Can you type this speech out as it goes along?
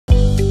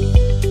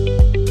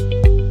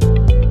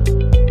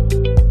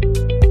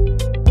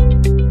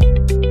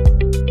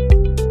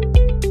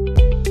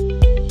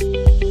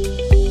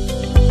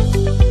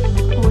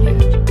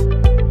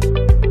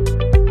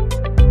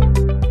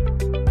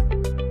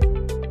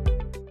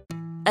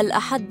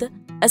الأحد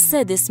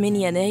 6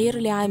 يناير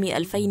لعام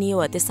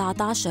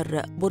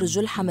 2019. برج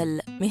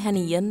الحمل.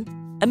 مهنياً،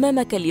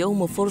 أمامك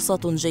اليوم فرصة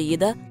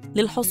جيدة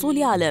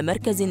للحصول على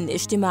مركز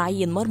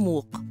اجتماعي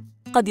مرموق،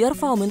 قد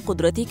يرفع من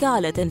قدرتك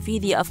على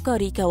تنفيذ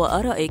أفكارك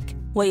وآرائك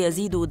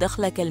ويزيد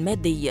دخلك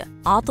المادي.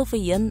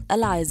 عاطفياً،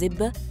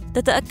 العازب،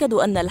 تتأكد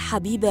أن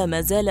الحبيب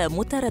ما زال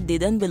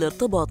متردداً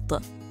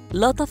بالارتباط،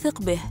 لا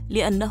تثق به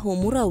لأنه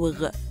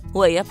مراوغ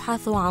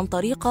ويبحث عن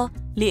طريقة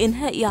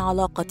لإنهاء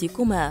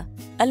علاقتكما.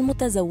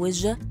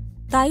 المتزوج،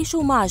 تعيش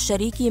مع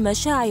الشريك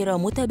مشاعر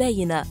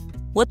متباينة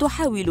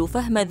وتحاول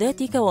فهم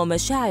ذاتك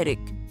ومشاعرك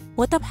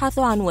وتبحث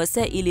عن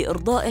وسائل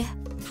إرضائه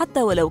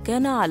حتى ولو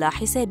كان على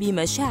حساب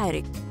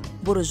مشاعرك.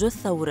 برج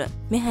الثور.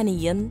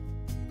 مهنياً،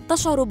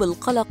 تشعر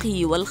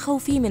بالقلق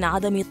والخوف من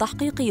عدم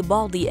تحقيق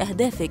بعض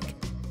أهدافك.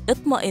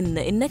 اطمئن،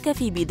 إنك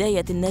في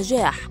بداية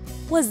النجاح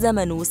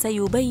والزمن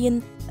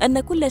سيبين أن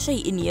كل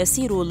شيء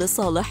يسير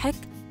لصالحك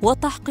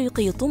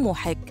وتحقيق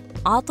طموحك.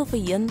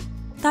 عاطفياً،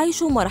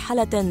 تعيش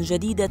مرحلة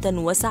جديدة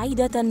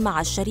وسعيدة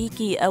مع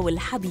الشريك أو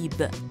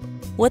الحبيب،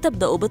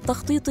 وتبدأ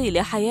بالتخطيط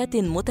لحياة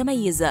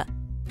متميزة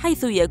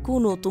حيث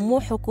يكون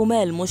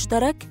طموحكما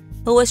المشترك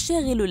هو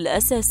الشاغل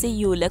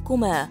الأساسي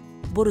لكما.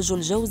 برج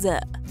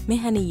الجوزاء.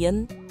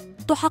 مهنياً،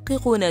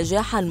 تحقق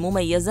نجاحاً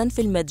مميزاً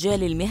في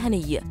المجال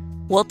المهني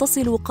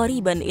وتصل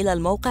قريباً إلى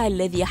الموقع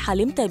الذي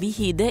حلمت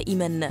به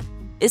دائماً.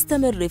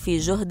 استمر في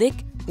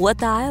جهدك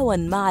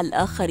وتعاون مع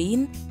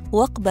الآخرين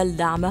واقبل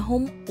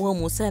دعمهم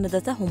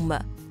ومساندتهم.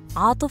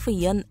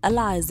 عاطفياً،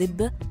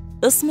 العازب،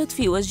 اصمت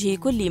في وجه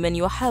كل من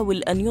يحاول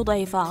أن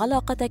يضعف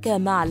علاقتك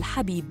مع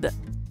الحبيب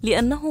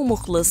لأنه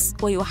مخلص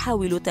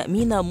ويحاول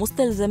تأمين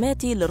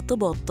مستلزمات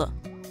الارتباط.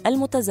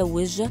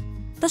 المتزوج،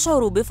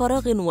 تشعر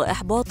بفراغ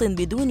وإحباط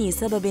بدون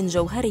سبب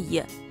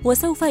جوهري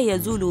وسوف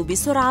يزول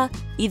بسرعة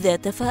إذا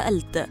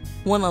تفاءلت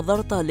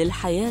ونظرت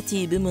للحياة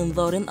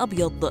بمنظار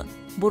أبيض.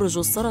 برج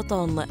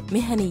السرطان.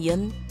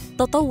 مهنياً،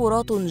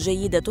 تطورات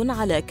جيدة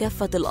على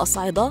كافة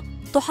الأصعدة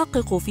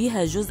تحقق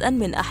فيها جزءاً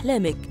من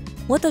أحلامك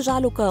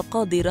وتجعلك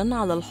قادراً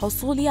على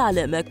الحصول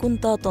على ما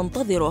كنت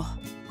تنتظره.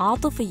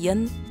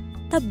 عاطفياً،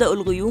 تبدأ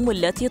الغيوم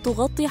التي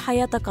تغطي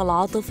حياتك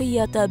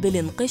العاطفية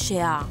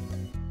بالانقشاع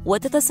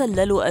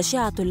وتتسلل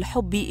أشعة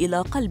الحب إلى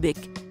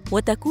قلبك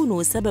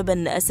وتكون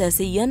سبباً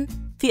أساسياً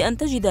في أن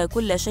تجد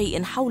كل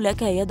شيء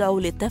حولك يدعو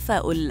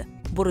للتفاؤل.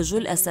 برج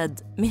الأسد.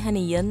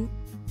 مهنياً،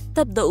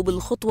 تبدأ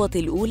بالخطوة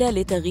الأولى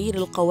لتغيير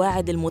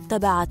القواعد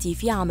المتبعة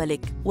في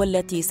عملك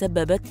والتي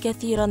سببت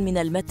كثيراً من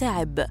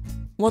المتاعب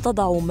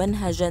وتضع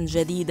منهجاً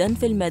جديداً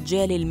في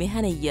المجال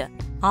المهني.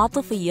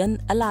 عاطفياً،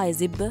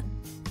 العازب،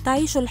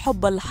 تعيش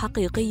الحب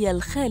الحقيقي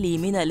الخالي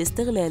من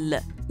الاستغلال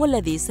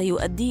والذي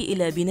سيؤدي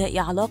إلى بناء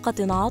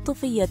علاقة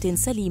عاطفية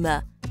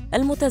سليمة.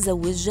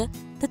 المتزوج،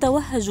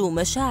 تتوهج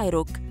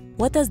مشاعرك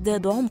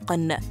وتزداد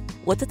عمقاً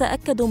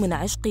وتتأكد من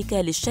عشقك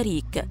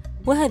للشريك،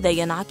 وهذا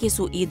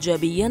ينعكس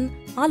إيجابياً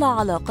على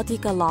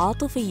علاقتك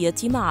العاطفية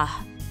معه.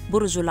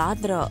 برج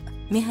العذراء.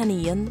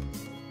 مهنياً،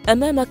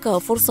 أمامك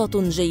فرصة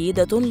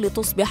جيدة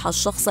لتصبح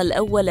الشخص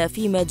الأول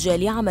في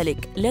مجال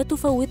عملك، لا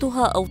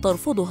تفوتها أو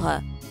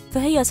ترفضها،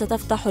 فهي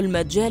ستفتح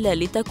المجال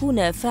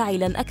لتكون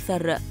فاعلاً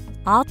أكثر.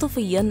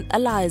 عاطفياً،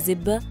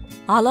 العازب،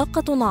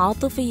 علاقة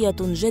عاطفية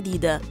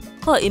جديدة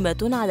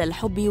قائمة على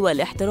الحب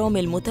والاحترام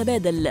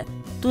المتبادل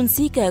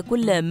تنسيك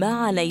كل ما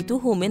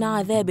عانيته من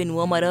عذاب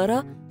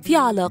ومرارة في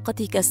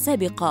علاقتك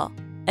السابقة.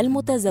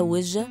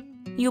 المتزوج،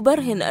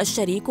 يبرهن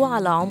الشريك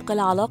على عمق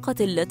العلاقة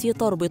التي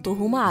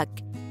تربطه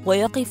معك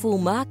ويقف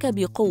معك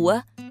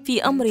بقوة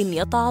في أمر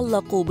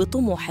يتعلق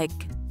بطموحك.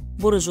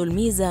 برج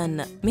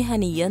الميزان.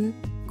 مهنياً،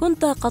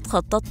 كنت قد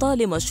خططت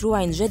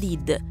لمشروع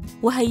جديد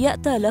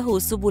وهيأت له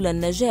سبل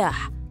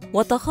النجاح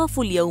وتخاف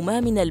اليوم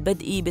من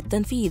البدء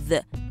بالتنفيذ.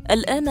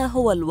 الآن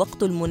هو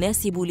الوقت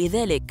المناسب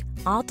لذلك.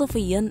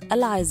 عاطفياً،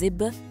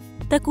 العازب،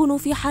 تكون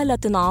في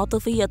حالة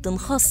عاطفية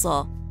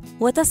خاصة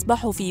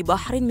وتسبح في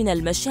بحر من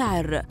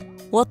المشاعر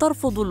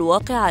وترفض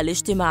الواقع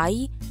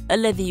الاجتماعي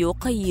الذي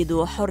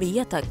يقيد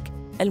حريتك.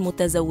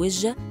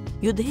 المتزوج،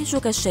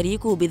 يدهشك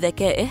الشريك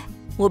بذكائه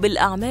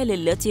وبالأعمال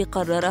التي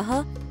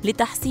قررها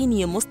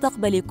لتحسين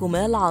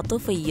مستقبلكما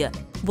العاطفي.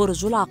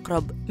 برج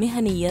العقرب.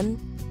 مهنياً،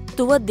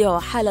 تودع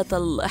حالة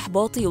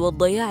الإحباط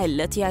والضياع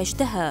التي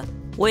عشتها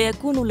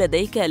ويكون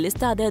لديك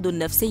الاستعداد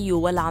النفسي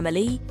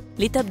والعملي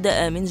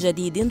لتبدأ من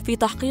جديد في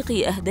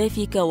تحقيق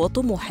أهدافك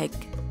وطموحك.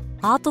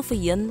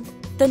 عاطفياً،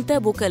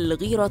 تنتابك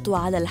الغيرة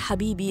على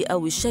الحبيب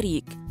أو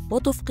الشريك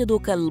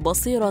وتفقدك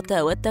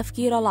البصيرة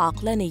والتفكير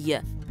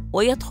العقلاني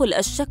ويدخل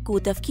الشك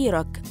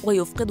تفكيرك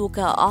ويفقدك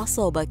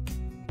أعصابك.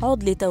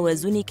 عد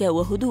لتوازنك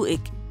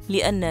وهدوئك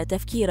لأن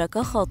تفكيرك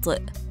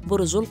خاطئ.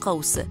 برج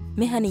القوس.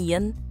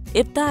 مهنياً،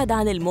 ابتعد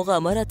عن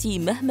المغامرة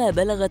مهما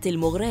بلغت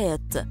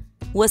المغريات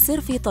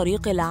وسر في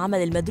طريق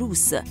العمل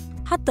المدروس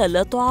حتى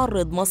لا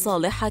تعرض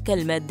مصالحك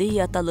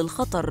المادية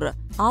للخطر.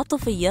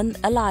 عاطفياً،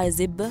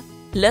 العازب،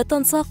 لا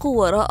تنساق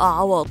وراء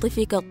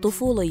عواطفك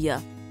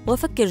الطفولية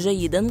وفكر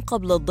جيداً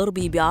قبل الضرب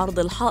بعرض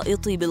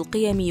الحائط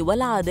بالقيم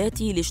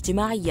والعادات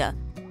الاجتماعية.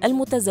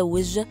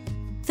 المتزوج،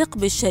 ثق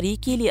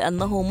بالشريك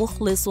لأنه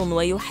مخلص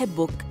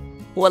ويحبك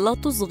ولا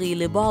تصغي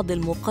لبعض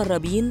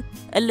المقربين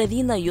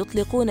الذين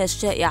يطلقون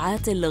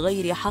الشائعات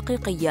الغير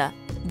حقيقية.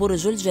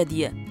 برج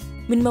الجدي.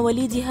 من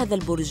مواليد هذا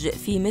البرج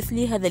في مثل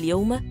هذا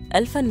اليوم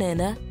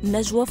الفنانة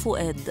نجوى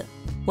فؤاد،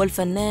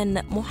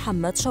 والفنان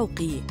محمد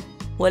شوقي،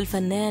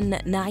 والفنان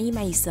نعيم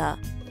عيسى،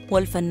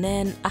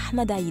 والفنان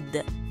أحمد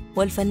عيد،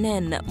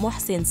 والفنان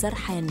محسن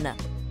سرحان،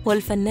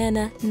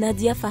 والفنانة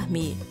نادية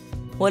فهمي،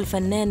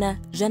 والفنانة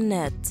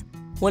جنات،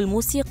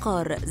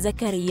 والموسيقار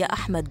زكريا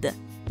أحمد،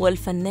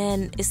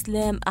 والفنان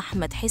إسلام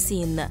أحمد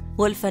حسين،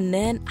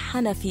 والفنان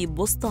حنفي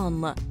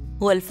بسطان،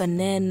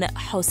 والفنان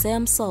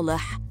حسام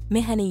صالح.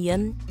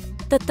 مهنياً،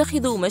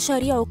 تتخذ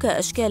مشاريعك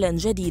أشكالاً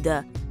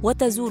جديدة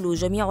وتزول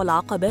جميع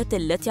العقبات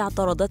التي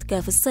اعترضتك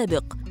في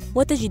السابق،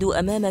 وتجد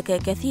أمامك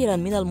كثيراً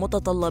من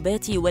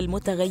المتطلبات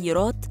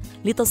والمتغيرات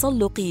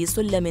لتسلق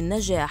سلم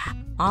النجاح.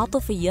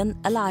 عاطفياً،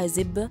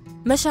 العازب،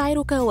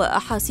 مشاعرك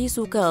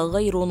وأحاسيسك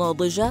غير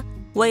ناضجة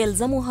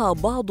ويلزمها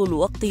بعض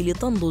الوقت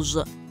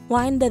لتنضج،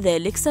 وعند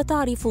ذلك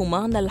ستعرف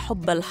معنى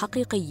الحب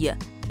الحقيقي.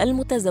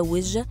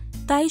 المتزوج،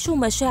 تعيش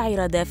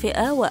مشاعر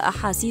دافئة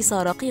وأحاسيس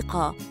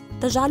رقيقة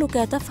تجعلك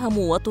تفهم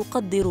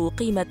وتقدر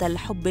قيمة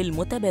الحب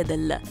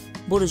المتبادل.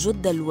 برج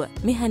الدلو.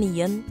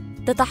 مهنياً،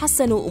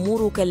 تتحسن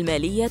أمورك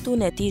المالية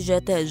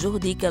نتيجة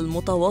جهدك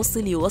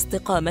المتواصل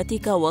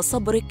واستقامتك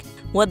وصبرك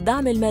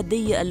والدعم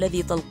المادي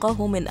الذي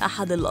تلقاه من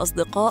أحد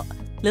الأصدقاء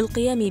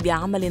للقيام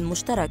بعمل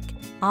مشترك.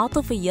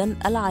 عاطفياً،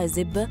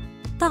 العازب،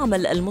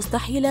 تعمل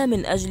المستحيل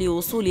من أجل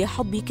وصول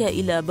حبك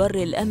إلى بر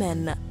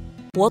الأمان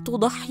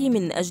وتضحي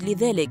من أجل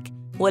ذلك،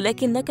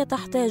 ولكنك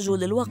تحتاج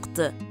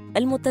للوقت.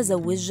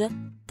 المتزوج،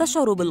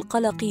 تشعر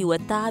بالقلق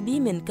والتعب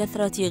من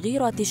كثرة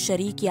غيرة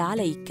الشريك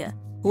عليك،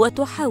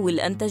 وتحاول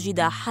أن تجد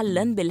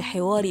حلاً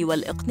بالحوار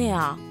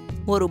والإقناع،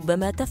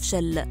 وربما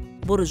تفشل.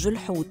 برج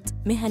الحوت.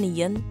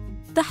 مهنياً،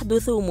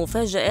 تحدث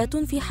مفاجآت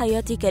في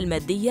حياتك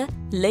المادية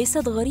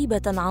ليست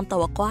غريبة عن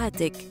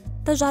توقعاتك،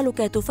 تجعلك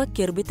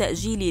تفكر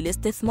بتأجيل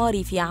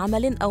الاستثمار في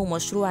عمل أو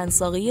مشروع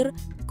صغير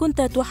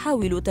كنت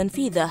تحاول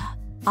تنفيذه.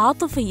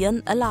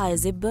 عاطفياً،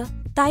 العازب،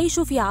 تعيش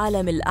في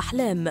عالم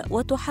الأحلام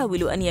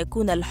وتحاول أن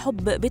يكون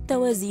الحب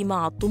بالتوازي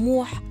مع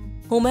الطموح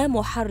هما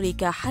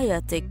محرك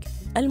حياتك.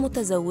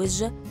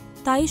 المتزوج،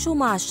 تعيش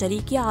مع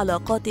الشريك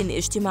علاقات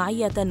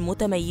اجتماعية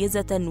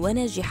متميزة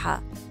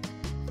وناجحة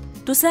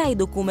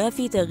تساعدكما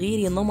في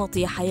تغيير نمط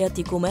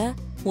حياتكما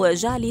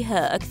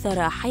وجعلها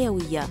أكثر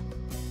حيوية.